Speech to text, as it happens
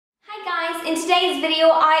In today's video,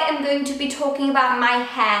 I am going to be talking about my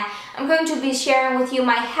hair. I'm going to be sharing with you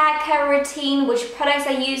my hair care routine, which products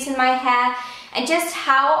I use in my hair, and just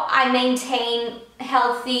how I maintain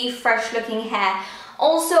healthy, fresh looking hair.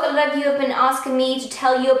 Also, a lot of you have been asking me to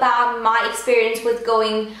tell you about my experience with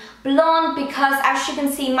going blonde because, as you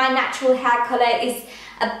can see, my natural hair color is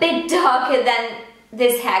a bit darker than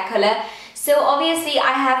this hair color. So obviously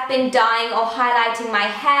I have been dyeing or highlighting my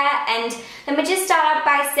hair, and let me just start out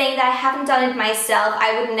by saying that I haven't done it myself.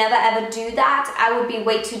 I would never ever do that. I would be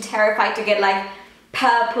way too terrified to get like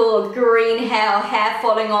purple or green hair or hair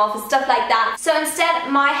falling off and stuff like that. So instead,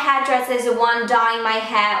 my hairdresser is the one dyeing my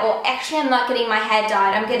hair, or actually I'm not getting my hair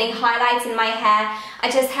dyed, I'm getting highlights in my hair. I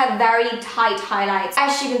just have very tight highlights.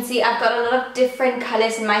 As you can see, I've got a lot of different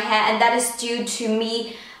colors in my hair, and that is due to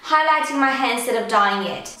me highlighting my hair instead of dyeing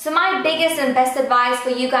it. So my biggest and best advice for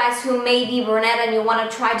you guys who may be brunette and you want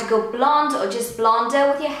to try to go blonde or just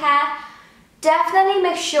blonder with your hair, definitely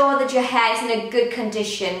make sure that your hair is in a good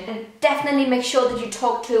condition, and definitely make sure that you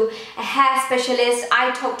talk to a hair specialist.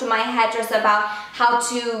 I talked to my hairdresser about how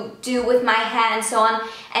to do with my hair and so on,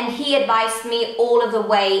 and he advised me all of the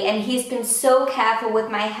way, and he's been so careful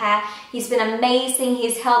with my hair. He's been amazing.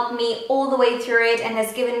 He's helped me all the way through it and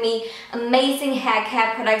has given me amazing hair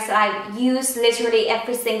care products that I use literally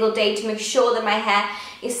every single day to make sure that my hair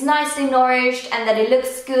is nicely nourished and that it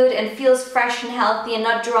looks good and feels fresh and healthy and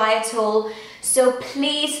not dry at all. So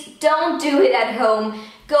please don't do it at home.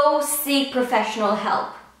 Go seek professional help.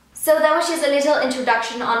 So that was just a little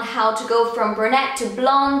introduction on how to go from brunette to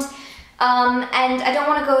blonde. And I don't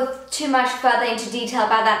want to go too much further into detail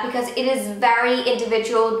about that because it is very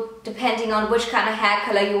individual depending on which kind of hair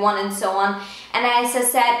color you want and so on. And as I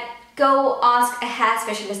said, go ask a hair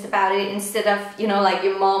specialist about it instead of, you know, like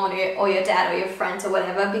your mom or your dad or your friends or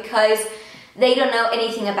whatever, because they don't know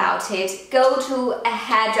anything about it. Go to a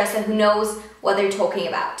hairdresser who knows what they're talking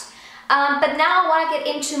about. But now I want to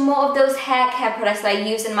get into more of those hair care products that I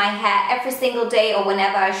use in my hair every single day or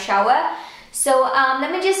whenever I shower. So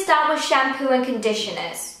let me just start with shampoo and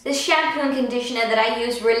conditioners. The shampoo and conditioner that I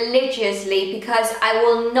use religiously, because I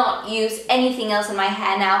will not use anything else in my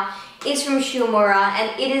hair now, is from Uemura,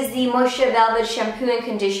 and it is the Moisture Velvet Shampoo and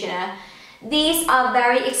Conditioner. These are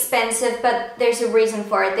very expensive, but there's a reason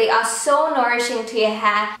for it. They are so nourishing to your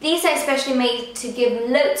hair. These are especially made to give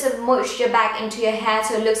loads of moisture back into your hair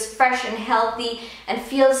so it looks fresh and healthy and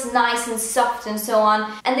feels nice and soft and so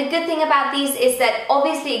on. And the good thing about these is that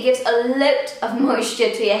obviously it gives a lot of moisture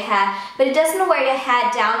to your hair, but it doesn't wear your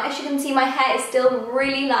hair down. As you can see, my hair is still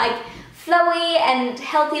really like flowy and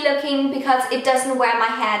healthy looking because it doesn't wear my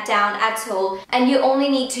hair down at all. And you only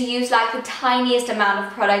need to use like the tiniest amount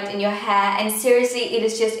of product in your hair, and seriously, it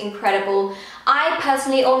is just incredible. I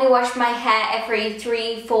personally only wash my hair every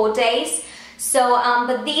 3-4 days. So,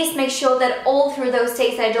 but these make sure that all through those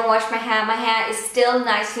days that I don't wash my hair is still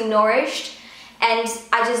nicely nourished, and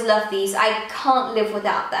I just love these. I can't live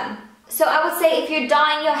without them. So I would say if you're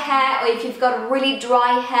dyeing your hair, or if you've got really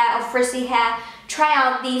dry hair or frizzy hair, try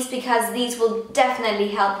out these because these will definitely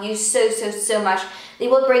help you so much. They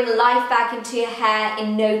will bring life back into your hair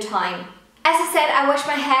in no time. As I said, I wash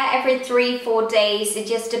my hair every 3-4 days. It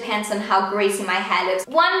just depends on how greasy my hair looks.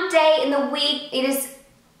 One day in the week, it is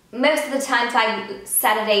most of the times like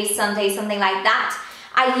Saturday, Sunday, something like that,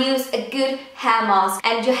 I use a good hair mask,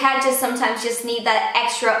 and your hair just sometimes just need that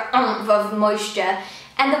extra of moisture.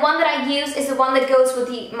 And the one that I use is the one that goes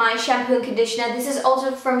with my shampoo and conditioner. This is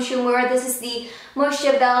also from Uemura. This is the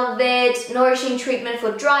Moisture Velvet Nourishing Treatment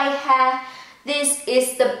for Dry Hair. This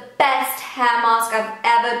is the best hair mask I've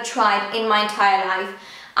ever tried in my entire life.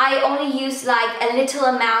 I only use like a little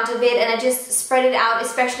amount of it, and I just spread it out,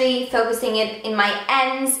 especially focusing it in my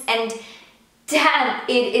ends, and damn,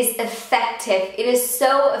 it is effective. It is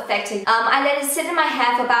so effective. I let it sit in my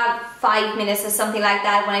hair for about 5 minutes or something like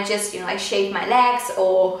that when I just, you know, like shave my legs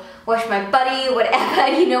or wash my body, whatever,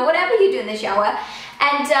 you know, whatever you do in the shower.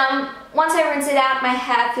 And once I rinse it out, my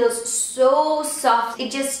hair feels so soft.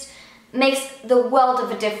 It just makes the world of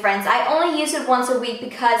a difference. I only use it once a week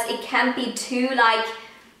because it can be too like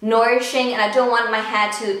nourishing, and I don't want my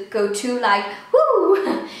hair to go too like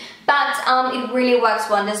woo. But it really works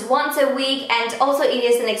wonders once a week, and also it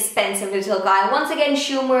is an expensive little guy. Once again,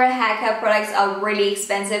 Uemura hair care products are really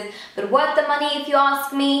expensive, but worth the money if you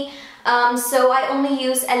ask me. So I only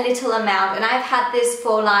use a little amount, and I've had this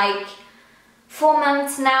for like 4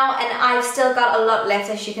 months now, and I've still got a lot left,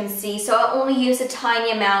 as you can see. So I only use a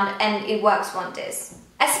tiny amount, and it works wonders.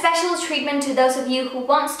 A special treatment to those of you who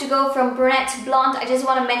wants to go from brunette to blonde, I just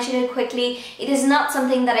want to mention it quickly. It is not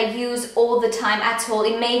something that I use all the time at all.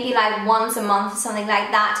 It may be like once a month or something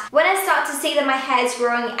like that. When I start to see that my hair is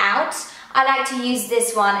growing out, I like to use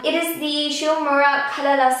this one. It is the Uemura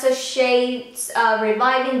Color Lustre Shades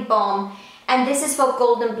Reviving Balm. And this is for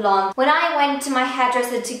golden blonde. When I went to my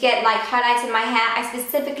hairdresser to get like highlights in my hair, I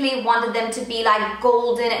specifically wanted them to be like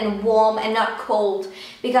golden and warm and not cold,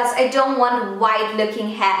 because I don't want white looking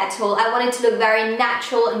hair at all. I want it to look very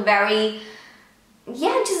natural and very,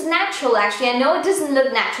 yeah, just natural actually. I know it doesn't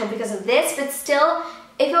look natural because of this, but still,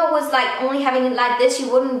 if I was like only having it like this,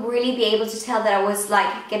 you wouldn't really be able to tell that I was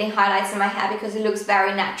like getting highlights in my hair, because it looks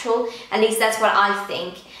very natural. At least that's what I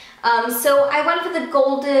think. So I went for the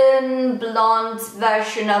golden blonde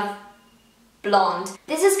version of blonde.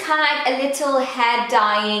 This is kind of like a little hair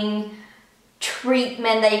dyeing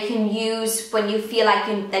treatment that you can use when you feel like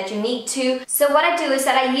that you need to. So what I do is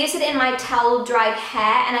that I use it in my towel dried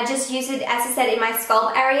hair, and I just use it, as I said, in my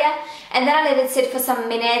scalp area, and then I let it sit for some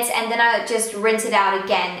minutes, and then I just rinse it out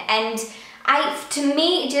again. And to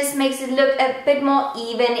me, it just makes it look a bit more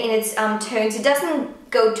even in its tones. It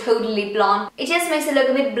doesn't go totally blonde. It just makes it look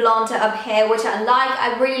a bit blonder up here, which I like.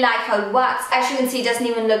 I really like how it works. As you can see, it doesn't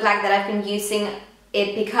even look like that I've been using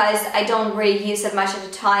it, because I don't really use it much at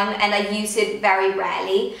a time, and I use it very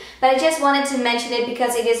rarely. But I just wanted to mention it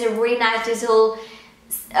because it is a really nice little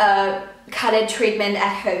color treatment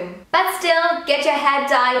at home. But still, get your hair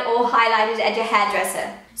dyed or highlighted at your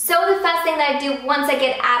hairdresser. So the first thing that I do once I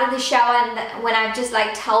get out of the shower and when I've just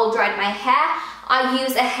like towel dried my hair, I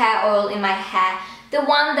use a hair oil in my hair. The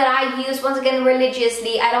one that I use, once again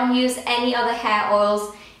religiously, I don't use any other hair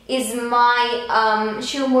oils, is my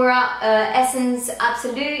Uemura Essence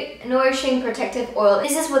Absolue Nourishing Protective Oil.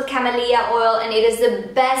 This is with Camilla oil, and it is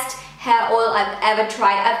the best hair oil I've ever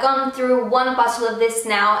tried. I've gone through one bottle of this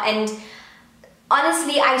now, and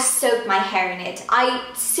honestly, I soak my hair in it. I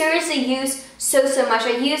seriously use so much.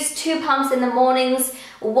 I use 2 pumps in the mornings,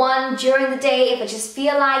 1 during the day if I just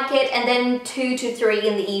feel like it, and then 2 to 3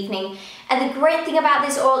 in the evening. And the great thing about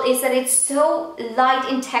this oil is that it's so light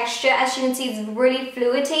in texture. As you can see, it's really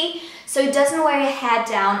fluidy, so it doesn't wear your hair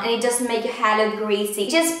down, and it doesn't make your hair look greasy.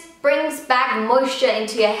 It just brings back moisture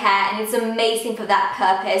into your hair, and it's amazing for that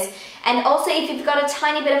purpose. And also, if you've got a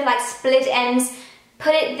tiny bit of like split ends,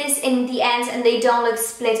 put this in the ends and they don't look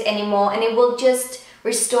split anymore, and it will just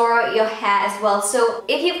restore your hair as well. So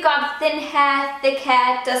if you've got thin hair, thick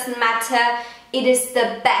hair, doesn't matter, it is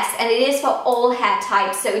the best, and it is for all hair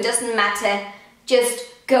types, so it doesn't matter, just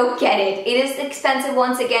go get it. It is expensive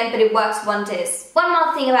once again, but it works wonders. One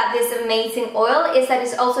more thing about this amazing oil is that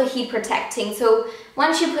it's also heat protecting. So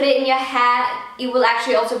once you put it in your hair, it will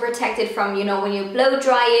actually also protect it from, you know, when you blow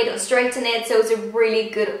dry it or straighten it, so it's a really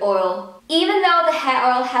good oil. Even though the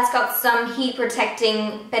hair oil has got some heat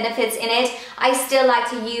protecting benefits in it, I still like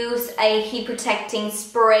to use a heat protecting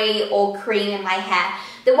spray or cream in my hair.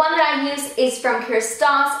 The one that I use is from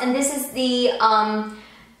Kérastase, and this is the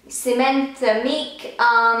Ciment Thermique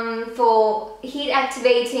for heat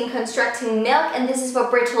activating constructing milk, and this is for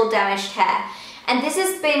brittle damaged hair. And this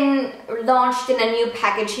has been launched in a new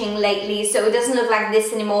packaging lately, so it doesn't look like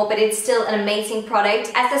this anymore, but it's still an amazing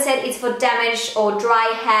product. As I said, it's for damaged or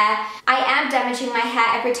dry hair. I am damaging my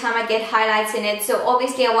hair every time I get highlights in it, so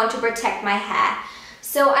obviously I want to protect my hair.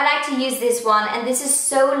 So I like to use this one, and this is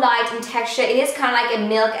so light in texture. It is kind of like a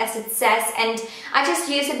milk, as it says, and I just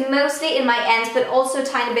use it mostly in my ends, but also a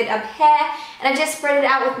tiny bit up here, and I just spread it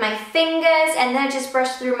out with my fingers, and then I just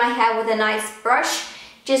brush through my hair with a nice brush,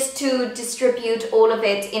 just to distribute all of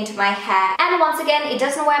it into my hair. And once again, it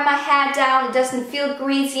doesn't wear my hair down, it doesn't feel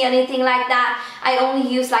greasy or anything like that. I only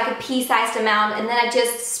use like a pea-sized amount, and then I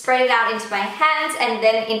just spread it out into my hands and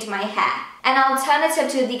then into my hair. An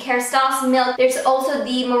alternative to the Kérastase milk, there's also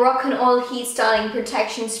the MoroccanOil Heat Styling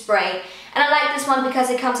Protection Spray. And I like this one because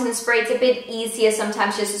it comes in a spray. It's a bit easier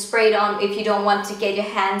sometimes just to spray it on if you don't want to get your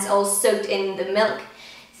hands all soaked in the milk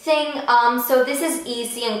thing. So this is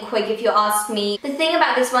easy and quick if you ask me. The thing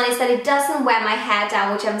about this one is that it doesn't wear my hair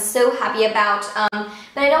down, which I'm so happy about,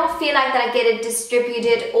 but I don't feel like that I get it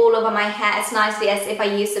distributed all over my hair as nicely as if I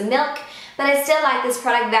use the milk. But I still like this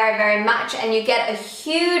product very much, and you get a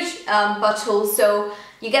huge bottle, so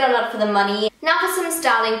you get a lot for the money. Now for some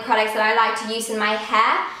styling products that I like to use in my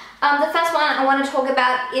hair. The first one I want to talk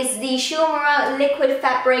about is the Uemura Liquid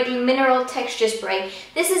Fabric Mineral Texture Spray.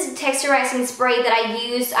 This is a texturizing spray that I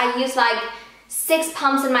use. I use like 6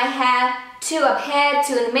 pumps in my hair, 2 up here,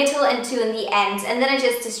 2 in the middle, and 2 in the ends. And then I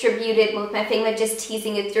just distribute it with my finger, just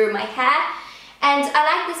teasing it through my hair. And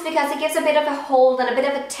I like this because it gives a bit of a hold and a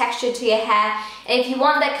bit of a texture to your hair. And if you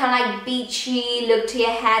want that kind of like beachy look to your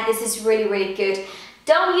hair, this is really good.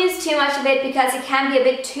 Don't use too much of it because it can be a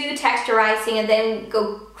bit too texturizing and then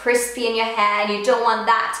go crispy in your hair, and you don't want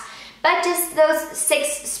that. But just those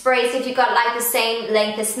 6 sprays, if you got like the same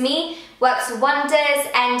length as me, works wonders,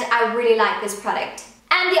 and I really like this product.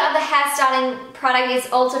 And the other hairstyling product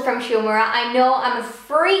is also from Uemura. I know, I'm a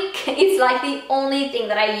freak. It's like the only thing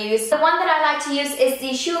that I use. The one that I like to use is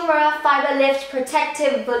the Uemura Fiber Lift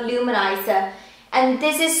Protective Volumizer. And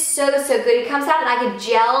this is so good. It comes out like a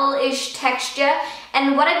gel-ish texture.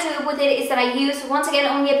 And what I do with it is that I use, once again,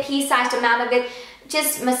 only a pea-sized amount of it.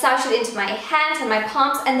 Just massage it into my hands and my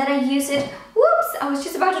palms, and then I use it, whoops, I was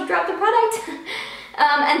just about to drop the product.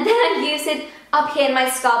 And then I use it up here in my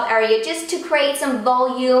scalp area just to create some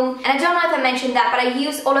volume. And I don't know if I mentioned that, but I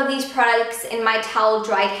use all of these products in my towel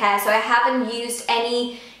dried hair, so I haven't used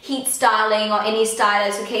any heat styling or any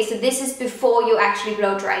stylers, okay? So this is before you actually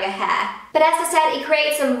blow dry your hair. But as I said, it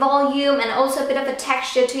creates some volume and also a bit of a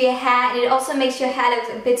texture to your hair, and it also makes your hair look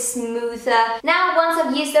a bit smoother. Now, once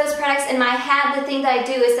I've used those products in my hair, the thing that I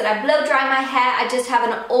do is that I blow dry my hair. I just have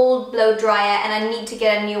an old blow dryer and I need to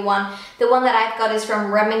get a new one. The one that I've got is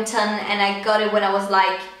from Remington, and I got it when I was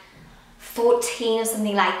like 14 or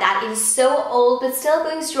something like that. It is so old but still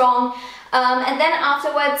going strong. And then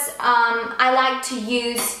afterwards, I like to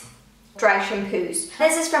use dry shampoos.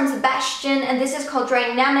 This is from Sebastian, and this is called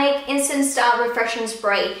Drynamic Instant Style Refreshing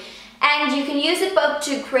Spray. And you can use it both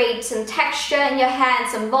to create some texture in your hair and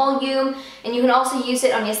some volume, and you can also use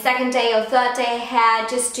it on your second day or third day hair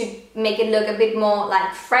just to make it look a bit more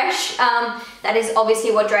like fresh. That is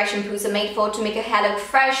obviously what dry shampoos are made for, to make your hair look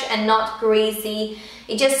fresh and not greasy.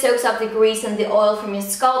 It just soaks up the grease and the oil from your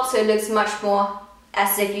scalp, so it looks much more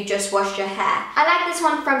as if you just washed your hair. I like this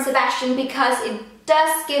one from Sebastian because it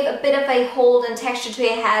does give a bit of a hold and texture to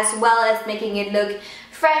your hair, as well as making it look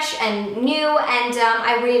fresh and new, and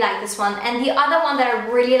I really like this one. And the other one that I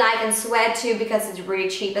really like and swear to because it's really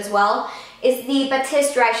cheap as well is the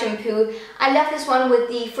Batiste dry shampoo. I love this one with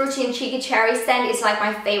the fruity and cheeky cherry scent. It's like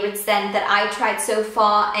my favorite scent that I tried so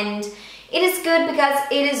far, and it is good because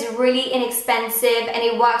it is really inexpensive and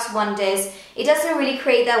it works wonders. It doesn't really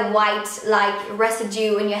create that white like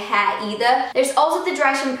residue in your hair either. There's also the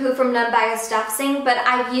dry shampoo from Lustre, but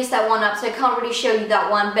I've used that one up, so I can't really show you that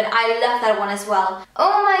one, but I love that one as well.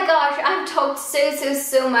 Oh my gosh, I've talked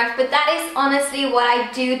so much, but that is honestly what I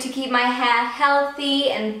do to keep my hair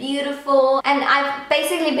healthy and beautiful. And I've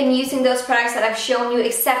basically been using those products that I've shown you,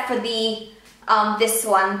 except for the this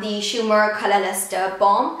one, the Uemura Color Lustre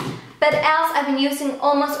Balm. But else, I've been using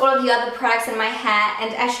almost all of the other products in my hair,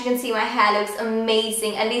 and as you can see, my hair looks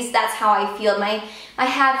amazing. At least that's how I feel. My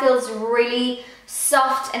hair feels really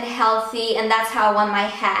soft and healthy, and that's how I want my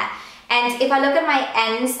hair. And if I look at my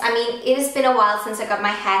ends, I mean, it has been a while since I got my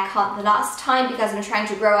hair cut the last time because I'm trying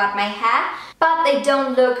to grow out my hair, but they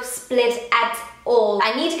don't look split at all.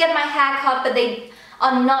 I need to get my hair cut, but they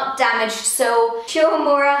are not damaged. So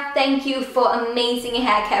Uemura, thank you for amazing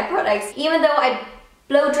hair care products. Even though I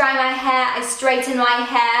blow dry my hair, I straighten my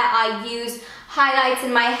hair, I use highlights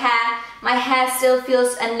in my hair still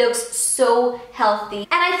feels and looks so healthy. And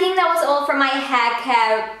I think that was all for my hair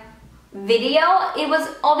care video. It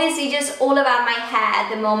was obviously just all about my hair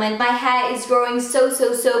at the moment. My hair is growing so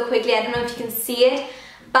quickly. I don't know if you can see it,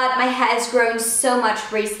 but my hair has grown so much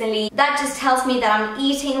recently. That just tells me that I'm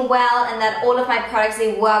eating well and that all of my products,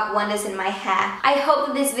 they work wonders in my hair. I hope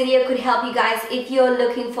that this video could help you guys if you're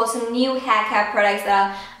looking for some new hair care products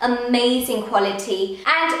that are amazing quality.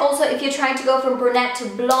 And also, if you're trying to go from brunette to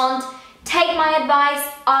blonde, take my advice,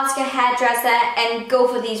 ask your hairdresser, and go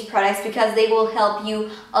for these products because they will help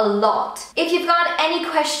you a lot. If you've got any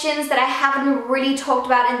questions that I haven't really talked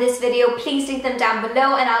about in this video, please leave them down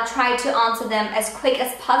below and I'll try to answer them as quick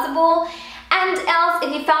as possible. And else,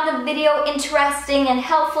 if you found the video interesting and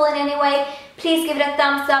helpful in any way, please give it a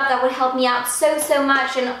thumbs up. That would help me out so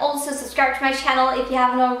much. And also subscribe to my channel if you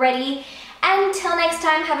haven't already. And until next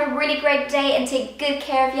time, have a really great day and take good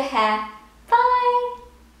care of your hair. Bye!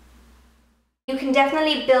 You can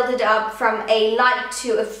definitely build it up from a light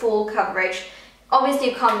to a full coverage. Obviously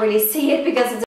you can't really see it because it's